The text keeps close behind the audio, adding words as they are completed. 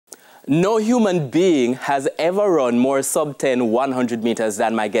No human being has ever run more sub-10 100 meters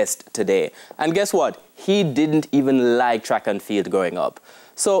than my guest today. And guess what? He didn't even like track and field growing up.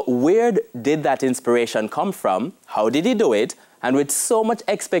 So where did that inspiration come from? How did he do it? And with so much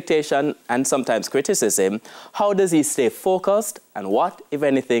expectation and sometimes criticism, how does he stay focused? And what, if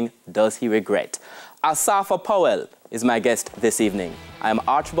anything, does he regret? Asafa Powell is my guest this evening. I'm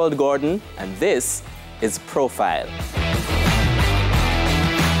Archibald Gordon, and this is Profile.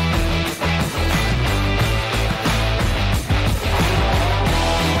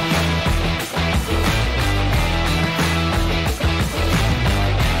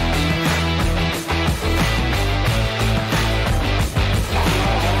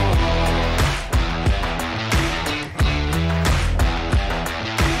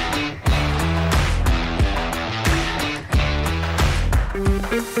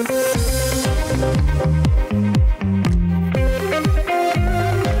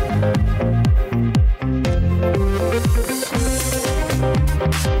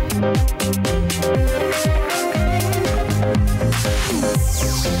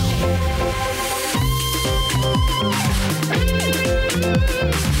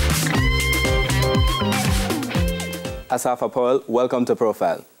 Asafa Powell, welcome to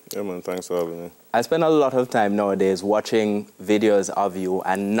Profile. Yeah, man, thanks for having me. I spend a lot of time nowadays watching videos of you,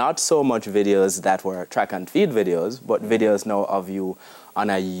 and not so much videos that were track and field videos, but videos now of you on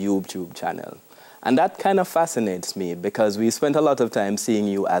a YouTube channel. And that kind of fascinates me because we spent a lot of time seeing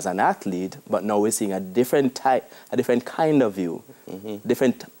you as an athlete, but now we're seeing a different type, a different kind of you,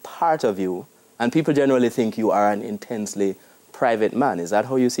 different part of you, and people generally think you are an intensely private man. Is that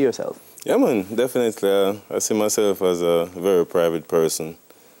how you see yourself? Yeah, man, definitely. I see myself as a very private person.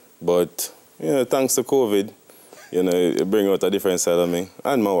 But, you know, thanks to COVID, you know, it bring out a different side of me.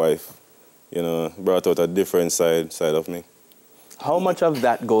 And my wife, you know, brought out a different side of me. How much of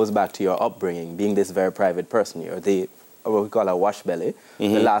that goes back to your upbringing, being this very private person? You're the, what we call a wash belly,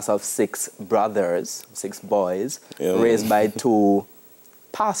 the last of 6 brothers, 6 boys, raised by 2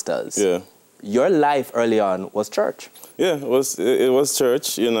 pastors. Yeah. Your life early on was church. Yeah, it was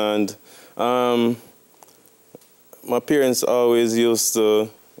church, you know, and my parents always used to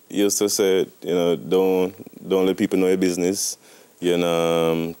say, you know, don't let people know your business, you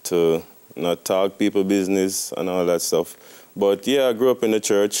know, to not talk people business and all that stuff. But yeah, I grew up in the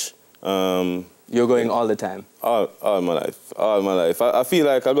church. You're going all the time? All my life, all my life. I feel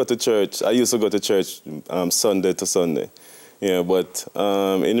like I go to church. I used to go to church Sunday to Sunday. Yeah, but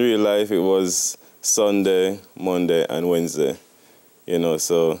in real life it was Sunday, Monday, and Wednesday. You know,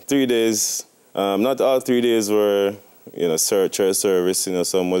 so 3 days. Not all 3 days were, you know, church service. You know,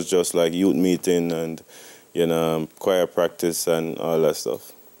 some was just like youth meeting and, you know, choir practice and all that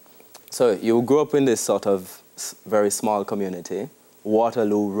stuff. So you grew up in this sort of very small community,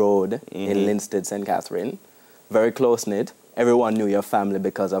 Waterloo Road in Linstead, St. Catherine, very close-knit. Everyone knew your family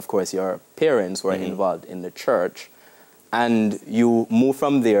because, of course, your parents were involved in the church. And you moved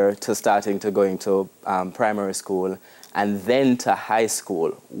from there to starting to going to primary school and then to high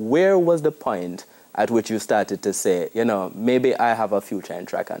school. Where was the point at which you started to say, you know, maybe I have a future in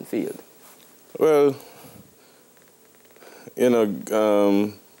track and field? Well, you know,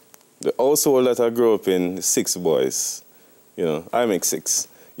 the household that I grew up in, 6 boys. You know, I make 6.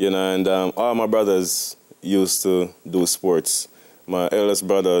 You know, and all my brothers used to do sports. My eldest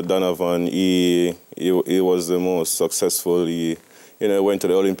brother, Donovan, he was the most successful. He, you know, went to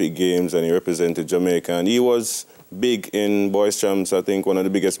the Olympic Games and he represented Jamaica. And he was big in boys champs. I think one of the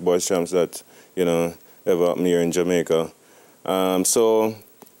biggest boys champs that, you know, ever happened here in Jamaica. So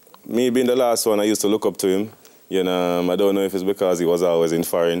me being the last one, I used to look up to him. You know, I don't know if it's because he was always in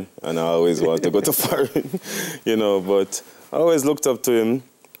foreign and I always wanted to go to foreign, you know, but I always looked up to him.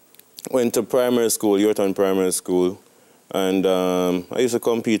 Went to primary school, Yorktown Primary School. And I used to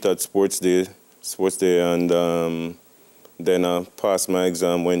compete at sports day, and then I passed my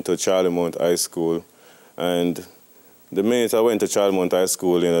exam, went to Charlemont High School. And the minute I went to Charlemont High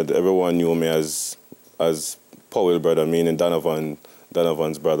School, you know, everyone knew me as Powell brother, meaning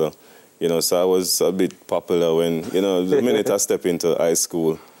Donovan's brother. You know, so I was a bit popular when, you know, the minute I stepped into high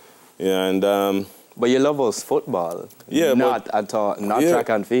school. Yeah, and but you love us football, yeah, not at all, not track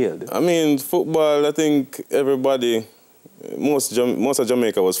and field. I mean, football, I think everybody, most of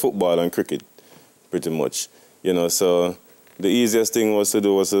Jamaica was football and cricket, pretty much. You know, so the easiest thing was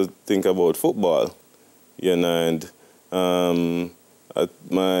to think about football. You know, and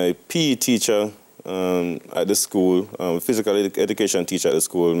my PE teacher, at the school, physical education teacher at the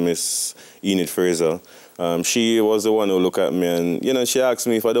school, Miss Enid Fraser. She was the one who looked at me and, you know, she asked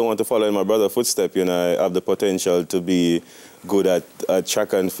me if I don't want to follow in my brother's footsteps. You know, I have the potential to be good at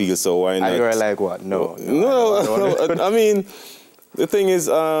track and field, so why not? And you were like, what? No. I mean, the thing is,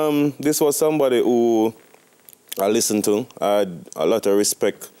 this was somebody who I listened to. I had a lot of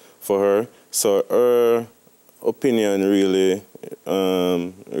respect for her. So her opinion really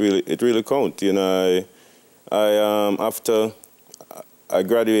counts. You know, after I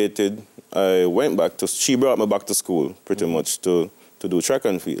graduated, I went back to, she brought me back to school pretty much to do track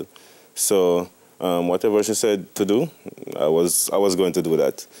and field. So whatever she said to do, I was going to do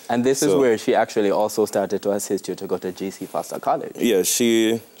that. And this is where she actually also started to assist you to go to GC Foster College. Yeah,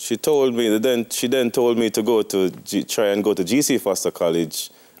 she told me, she then told me to go to try and go to GC Foster College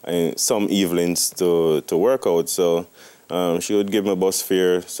some evenings to work out. So she would give me bus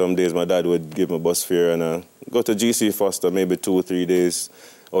fare. Some days my dad would give me bus fare and go to GC Foster maybe 2 or 3 days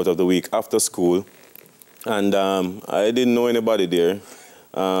out of the week after school. And I didn't know anybody there.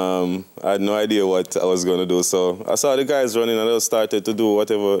 I had no idea what I was going to do. So I saw the guys running and I started to do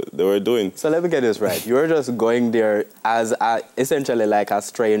whatever they were doing. So let me get this right. You were just going there as essentially like a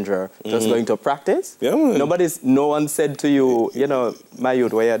stranger, just going to practice? Yeah, man. No one said to you, you know, my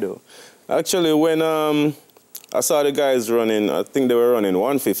youth, what you do? Actually, when I saw the guys running, I think they were running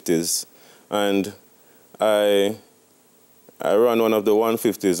 150s. And I ran one of the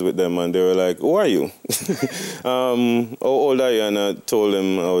 150s with them, and they were like, "Who are you? How old are you?" And I told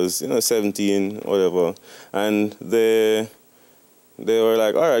them I was, 17, whatever. And they were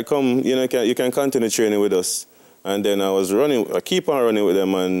like, "All right, come, you can continue training with us." And then I keep on running with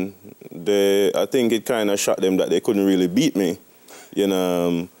them, and I think it kind of shocked them that they couldn't really beat me,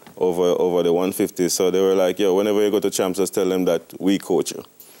 over the 150s. So they were like, "Yo, whenever you go to champs, just tell them that we coach you."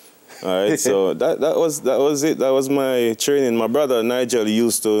 All right, so that was it. That was my training. My brother Nigel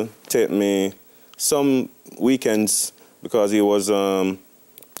used to take me some weekends because he was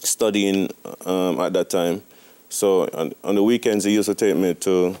studying at that time. So on the weekends he used to take me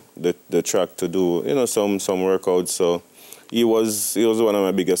to the track to do some workouts. So he was one of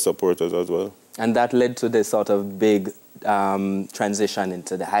my biggest supporters as well. And that led to this sort of big transition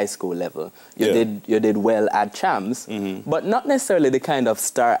into the high school level. You did well at champs, but not necessarily the kind of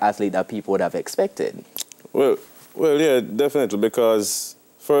star athlete that people would have expected. Well, yeah, definitely, because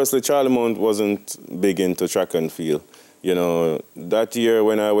firstly, Charlie Mount wasn't big into track and field. That year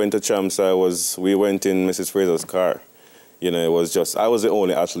when I went to champs, we went in Mrs. Fraser's car. It was just, I was the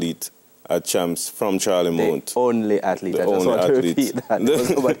only athlete at champs from Charlie Mount. The only athlete. I just want to repeat that. There was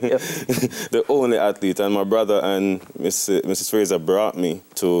nobody else. The only athlete. And my brother and Mrs. Fraser brought me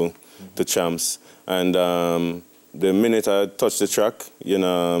to champs. And the minute I touched the track,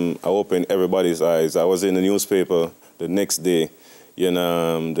 I opened everybody's eyes. I was in the newspaper the next day.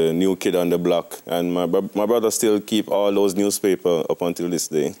 The new kid on the block. And my brother still keep all those newspapers up until this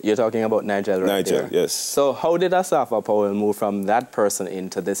day. You're talking about Nigel right there? Nigel, yes. So how did Asafa Powell move from that person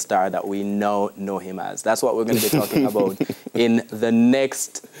into the star that we now know him as? That's what we're going to be talking about in the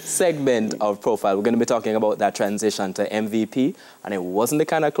next segment of Profile. We're going to be talking about that transition to MVP. And it wasn't the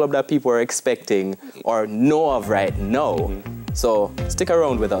kind of club that people were expecting or know of right now. So stick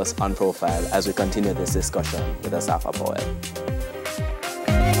around with us on Profile as we continue this discussion with Asafa Powell.